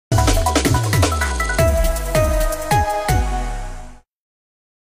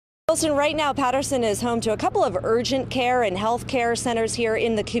Wilson, right now, Patterson is home to a couple of urgent care and health care centers here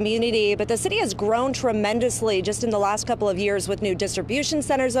in the community, but the city has grown tremendously just in the last couple of years with new distribution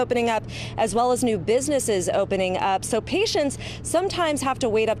centers opening up, as well as new businesses opening up. So patients sometimes have to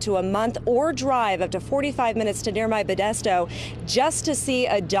wait up to a month or drive up to 45 minutes to nearby Modesto just to see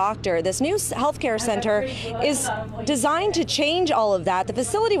a doctor. This new healthcare center is designed to change all of that. The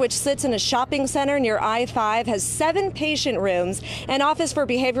facility, which sits in a shopping center near I-5, has 7 patient rooms, an office for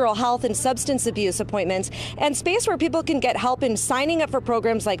behavioral health and substance abuse appointments, and space where people can get help in signing up for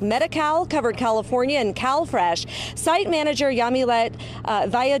programs like Medi-Cal, Covered California, and CalFresh. Site manager Yamilet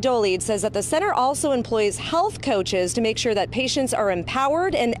Valladolid says that the center also employs health coaches to make sure that patients are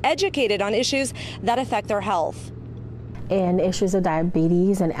empowered and educated on issues that affect their health. In issues of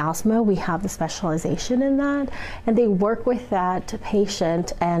diabetes and asthma, we have the specialization in that, and they work with that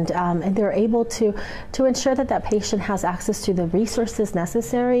patient, and they're able to ensure that that patient has access to the resources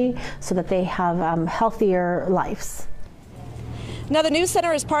necessary so that they have healthier lives. Now, the new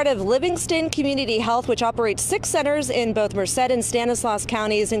center is part of Livingston Community Health, which operates 6 centers in both Merced and Stanislaus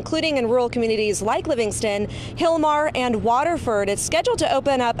counties, including in rural communities like Livingston, Hillmar, and Waterford. It's scheduled to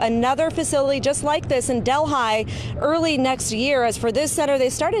open up another facility just like this in Delhi early next year. As for this center, they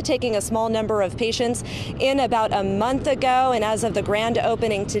started taking a small number of patients in about a month ago, and as of the grand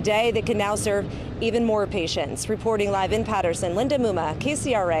opening today, they can now serve even more patients. Reporting live in Patterson, Linda Muma,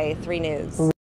 KCRA 3 News.